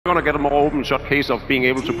gonna get a more open shot case of being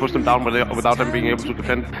able to push them down without them being able to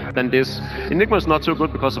defend than this. Enigma is not so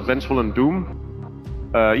good because of Vengeful and Doom.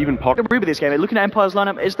 Even Pot. I agree with this game. Looking at Empire's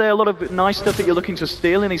lineup, is there a lot of nice stuff that you're looking to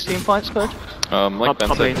steal in these team fights, Spurge? Like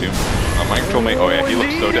Ben said, Doom. Mind control mate. Oh yeah, he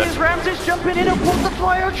looks so dead. Ramses jumping in and pulls the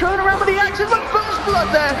flyer, turn around with the axes, but first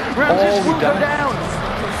blood there. Ramses will go down.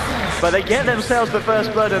 But they get themselves the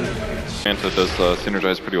first blood and. Manta does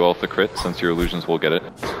synergize pretty well with the crit, since your illusions will get it.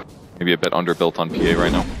 Maybe a bit underbuilt on PA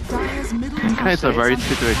right now. It's a very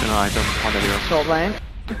situational item on the hero. Top lane.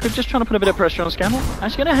 They're just trying to put a bit of pressure on Scandal.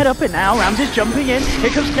 Actually going to head up it now. Ramses jumping in. Here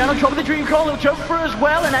comes Scandal, dropping the Dream Call. He'll jump through as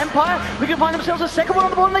well. And Empire, we can find themselves a second one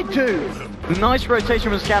on the board, and they do. Nice rotation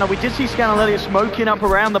from Scandal. We did see Scandal earlier smoking up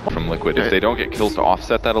around the... From Liquid. If they don't get kills to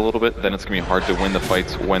offset that a little bit, then it's going to be hard to win the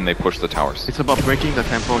fights when they push the towers. It's about breaking the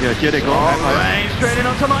tempo here. Here they go. Straight in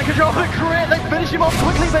onto mind control for the crit. They finish him off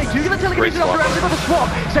quickly. They do get the telekinesis off Ramses with a swap.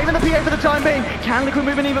 Saving the PA for the time being. Can Liquid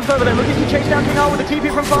move in even further? They're looking to chase down King R with the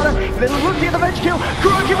TP from Fada. They're looking at the bench kill.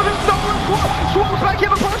 Kuroki with a stolen swap. Swaps back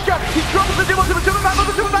here for Posture. He drops the duel to the Superman,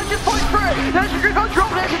 but the Superman just fights for it. There's the Dream Call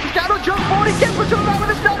dropping it. Scandal jumps forward. He gets the Superman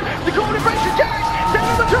with a stun. The golden breaks to Jax. Down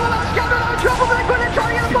the Superman. Scandal out of trouble. But Liquid are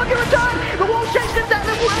trying to get a fucking return. The wall chased him down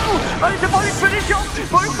as well. And it's a body finish off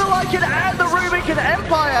both the Lycan and the Rubik and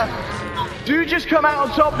Empire. Do just come out on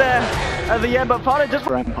top there at the end, but Fada does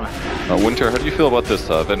for Empire. Winter, how do you feel about this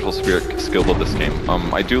Vengeful Spirit skill build this game?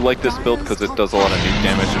 I do like this build because it does a lot of nuke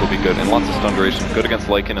damage, it'll be good, and lots of stun duration, good against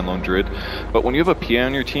Lycan and Lone Druid. But when you have a PA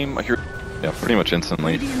on your team, I hear pretty much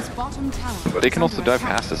instantly. But they can also dive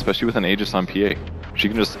past, especially with an Aegis on PA. She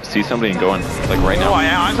can just see somebody and go in, like right now. Oh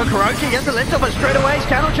yeah, eyes on Kuroki, gets the lift up, but straight away,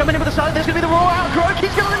 Scandal jumping in with the side, there's going to be the roll out,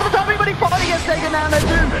 Kuroki's going in with the top, but he finally gets taken down there,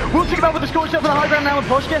 Doom. We'll take him out with the scorch up for the high ground now with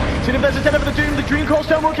Poshka. See if there's a set over the Doom, the Dream Call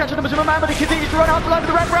Stone will catch up to the man, but he continues to run out the line with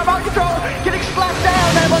the wrap around out control, getting splashed down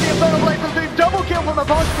there by the Infernal Blade from Doom, double kill from the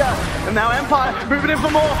Poshka. And now Empire moving in for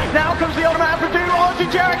more, now comes the automatic from Doom, onto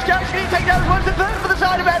Jax, Jax can take down as well as the third for the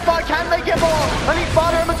side of Empire, can they get more? And he's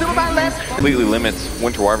Fada and the Superman left. Completely limits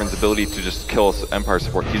Winter Wyvern's ability to just kill Empire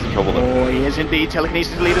support, he's in trouble though. Oh, he is indeed.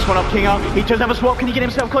 Telekinesis to lead this one up. King R, he does have a swap. Can he get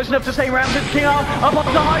himself close enough to save Ramses? King R up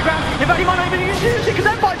onto the high ground. In fact, he might not even use it because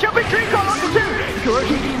Empire jumping Dream Call onto two.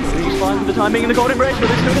 Kuroki, he's flying for the time being in the golden race, but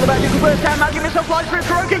this still to the back. You can burst down. Magic missile flies through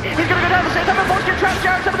Kuroki. He's going to go down the same time. Boss can trap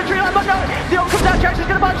Jax up in the tree line, but no. The ult comes down. Jax is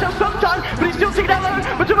going to buy himself some time, but he's still taking down low.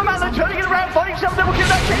 But Superman though turning it around, finding himself double kill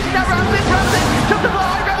down, chasing down Ramses. Ramses jumps to the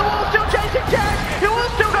high ground. The wall still chasing Jax. It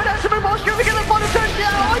will still go down to Bosch. We're going to find a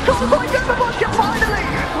touchdown. I can't quite get the Bosch finally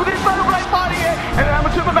with his Battle Blade fighting it. And now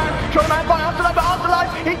with Superman trying to man by Afterlife, but Afterlife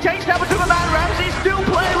he takes down with Superman. Ramses still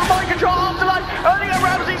playing with mind control. Afterlife earning up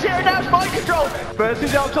Ramses here, and now it's mind control. First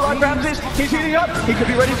is Afterlife. Ramses, he's healing up. He could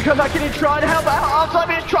be ready to come back in and try to help out.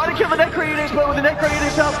 Afterlife is trying to kill the Necro units, but with the Necro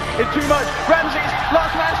units up, it's too much. Ramses,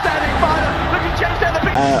 last man standing, Fire looking to chase down the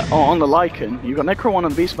on the Lycan, you've got Necro 1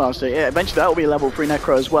 and Beastmaster. Yeah, eventually that will be level 3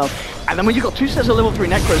 Necro as well. And then when you've got two sets of level 3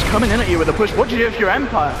 Necros coming in at you with a push, what do you do if you're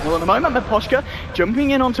Empire? Well, at the moment, Poshka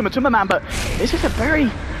jumping in onto Matuma Man, but this is a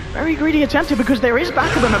very greedy attempt here because there is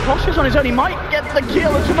backup and Poshka's on his own. He might get the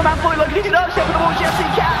kill. And Matuma Man fully loaded. He did not step for the walls. Yes, he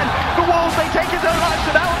can. The walls, they take his own life,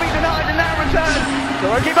 so that will be denied and now returned.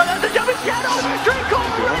 Kuroki, but that's the jumping Scandal. Dream Call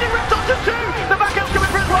already ripped onto two. The backup's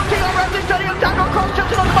coming for his one. King on Ramses turning up. Down on cross,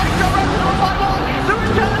 jumping on the bike. John Ramses on 5-1. The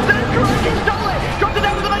return then Kuroki stole it. Dropped it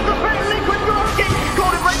down with the Mangle Spirit. Liquid Kuroki.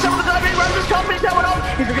 Caught him breaks over the diving. Ramses can't finish that one off.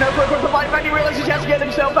 He's looking out for a fight back. He realizes he has to get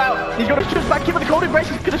himself out. He's got to just back in with the cold embrace.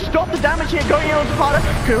 He's going to stop the damage here going in onto Fada.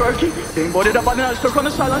 Kuroki being boarded up by the Knight, stuck on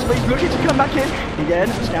the sidelines, but he's looking to come back in. Again,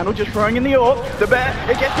 Scandal just throwing in the orb. The bear,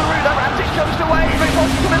 it gets the root. Ramses jumps away.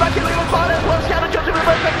 He's coming back in with Fada as well. Scandal jumps in with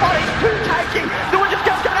reverse back. Fada, he's too tanky. The Winter's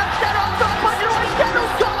Curse going out. Scandal on top, punching away.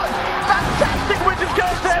 Scandal's gone. Fantastic Winter's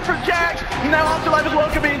Curse there from Jax. Now Afterlife as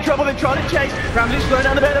well could be in trouble. They're trying to chase. Ramses slowing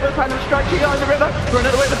down the bed of a Phantom Strike. King on the river. Run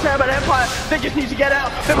another way with Terror, but Empire, they just need to get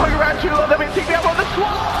out. They're hung around too long. They've been taking up on the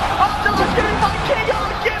swap. Afterlife's getting by King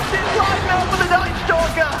on. Gives his life now for the Night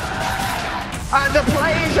Stalker. And the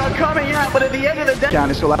plays are coming out, but at the end of the day... Down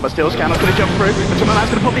is still out, but still Scandal's going to jump through. But Superman's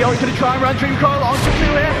going to pop the ult, going to try and run Dream Call onto two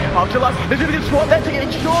here. Afterlife, there's a good swap there to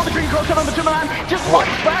ensure the Dream Call come on, but Superman just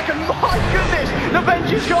fights back, and my goodness, the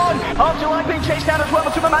bench is gone. Afterlife being chased down as well,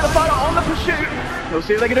 but Superman and Fire on the pursuit. They'll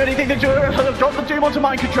see if they can do anything to do it. They'll drop the Doom onto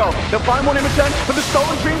mind control. They'll find one in return for the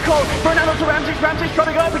stolen Dream Call. For an to Ramses. Ramses trying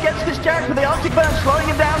to go up against this Jax with the Arctic Burn, slowing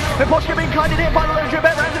him down. The Poshka being kind of hit by the Lone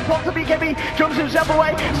Druid. Ramses pops the BKB, jumps himself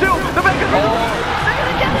away. Still, the Becker's they're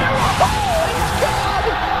going to get it. Oh, he's gone!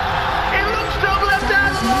 It looks so left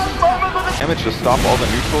out the last moment, but the damage to stop all the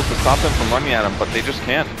neutrals, to stop them from running at him, but they just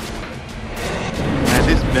can't. And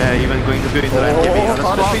this even going to be into the MTV on the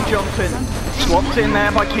swap. Jumped in. Swapped in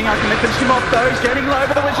there by King. I can finish him off though. He's getting low,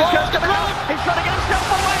 but the Witch's Curse coming out. He's trying to get himself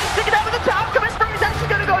away. He's sticking out with the tower coming through. He's actually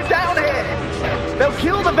going to go down here. They'll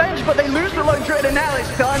kill the bench, but they lose the lone trade, and now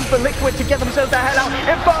it's time for Liquid to get themselves the hell out.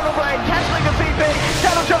 Infernal Blade, cancelling the TP.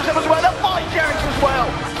 Channel jumps up as well. They'll fight Jarek as well.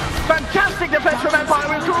 Fantastic defense from Empire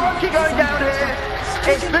with Kuroki going down here.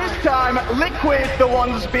 It's this time Liquid the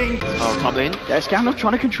ones being... Oh, top lane. Yeah, Scandal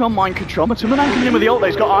trying to control mind control. Matsumaman coming in with the ult.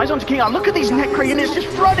 He's got eyes onto King. Look at these Necro units just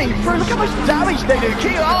running through. Look how much damage they do.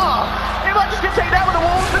 King he might just get taken down with the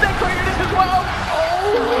walls. The Necro units as well.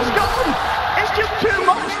 Oh, he's gone. It's just too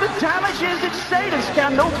much. The damage is insane as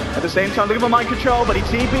Scandal. At the same time, look at the mind control, but he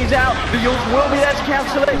TP's out. The ult will be there to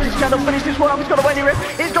cancel it. Scandal finished this one off. He's got a Wendy Rip.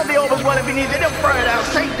 He's got the orb as well if he needs it. He'll throw it out.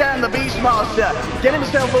 Take down the Beastmaster. Get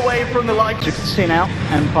himself away from the light. You can see now,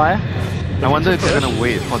 Empire. I wonder if they're gonna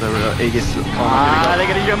wait for the Aegis. They're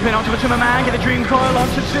gonna jump in onto Matsumaman, get a Dream Coil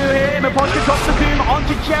onto 2 here. Miposhka drops the Doom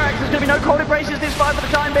onto Jarek. There's gonna be no cold embraces this fight for the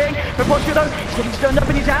time being. Miposhka though, he's getting stunned up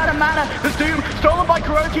and he's out of mana. The Doom stolen by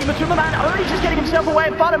Kuroki. Matsumaman only just getting himself away.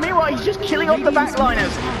 But meanwhile, he's just killing off the backliners.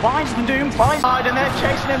 Finds the Doom, finds side, and they're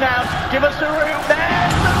chasing him down. Give us the root.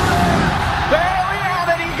 There's the root. There we have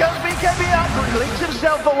it. He goes BKB up, links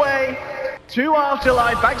himself away. 2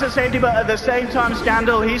 Afterlife, back to safety, but at the same time,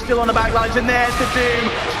 Scandal, he's still on the backlines, and there's the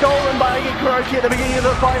Doom, stolen by Kuroki at the beginning of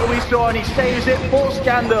the fight we saw, and he saves it for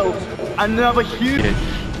Scandal. Another huge...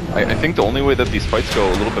 I think the only way that these fights go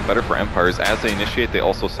a little bit better for Empire is as they initiate, they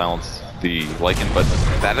also silence the Lycan, but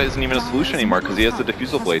that isn't even a solution anymore because he has the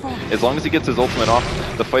Diffusal Blade. As long as he gets his ultimate off,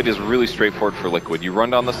 the fight is really straightforward for Liquid. You run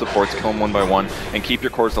down the supports, kill them 1 by 1, and keep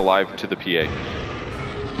your cores alive to the PA.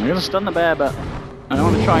 I'm gonna stun the bear, but I don't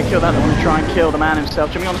want to try and kill that. I want to try and kill the man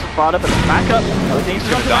himself. Jumping on the Safada, but back up. He's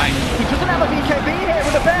gonna die. He doesn't have a BKB here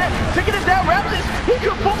with the bear. Taking him down, Ramses. He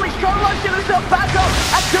could fully strong rush, get himself back up.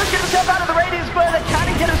 And could get himself out of the radius further. Can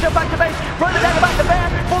he get himself back to base? Throw it down the back of the bear.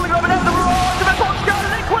 Falling over down the road. The Miposhka and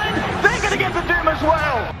Liquid. They're going to get the Doom as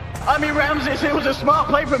well. I mean, Ramses, it was a smart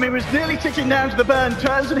play from him. He was nearly ticking down to the burn.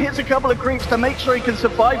 Turns and hits a couple of creeps to make sure he can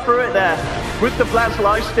survive through it there. With the Blast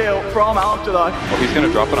lifesteal from Afterlife. Well, he's going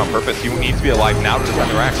to drop it on purpose. He needs to be alive now to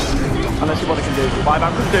defend the racks. And let's see what he can do. 5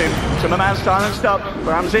 out from Doom. Matsumaman silenced up.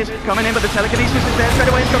 Ramses coming in, but the telekinesis is there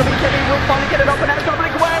straight away. It's got to be Kenny. Will finally get it up, and now it's got to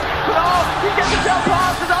blink away. But he gets himself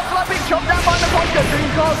past. As Afterlife being chopped down by Miposhka. Dream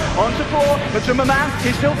Coil onto 4. Matsumaman,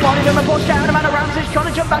 he's still fighting the Miposhka out of mana. Ramses trying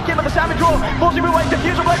to jump back in, but the Savage Roar forcing him away.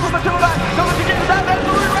 Diffusal Blade from Matsumaman. Going to get him down there.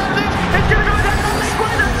 Ramses, it's going to go down to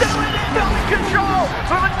Liquid and do it. It's got in control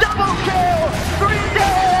from a double kill. 3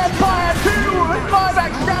 dead Empire. 2 with 5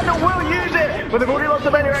 back. Scandal will use it. But they've already lost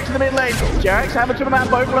the Maniacs in the mid lane. Jarek's having to the man,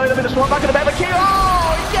 both below them in a swamp back of the bed. He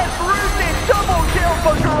gets rooted. Double kill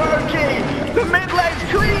for Kuroki. The mid lane's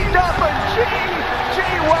cleaned up, and G,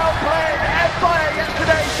 well played. Empire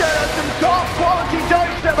yesterday showed us some top quality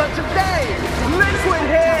Dota, but today, Liquid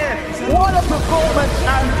here. What a performance,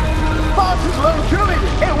 and fastest lone truly.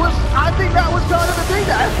 I think that was kind of the thing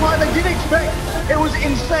that Empire they didn't expect. It was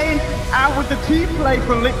insane, and with the team play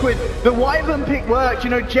from Liquid, the Wyvern pick worked. You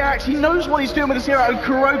know, Jax, he knows what he's doing with his hero, and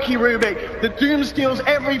Kuroki Rubik. The Doom steals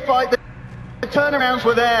every fight. The turnarounds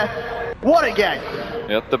were there. What a game.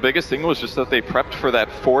 Yeah, the biggest thing was just that they prepped for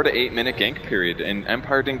that 4 to 8 minute gank period, and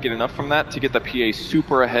Empire didn't get enough from that to get the PA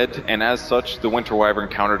super ahead, and as such, the Winter Wyvern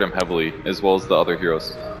countered him heavily, as well as the other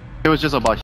heroes. It was just about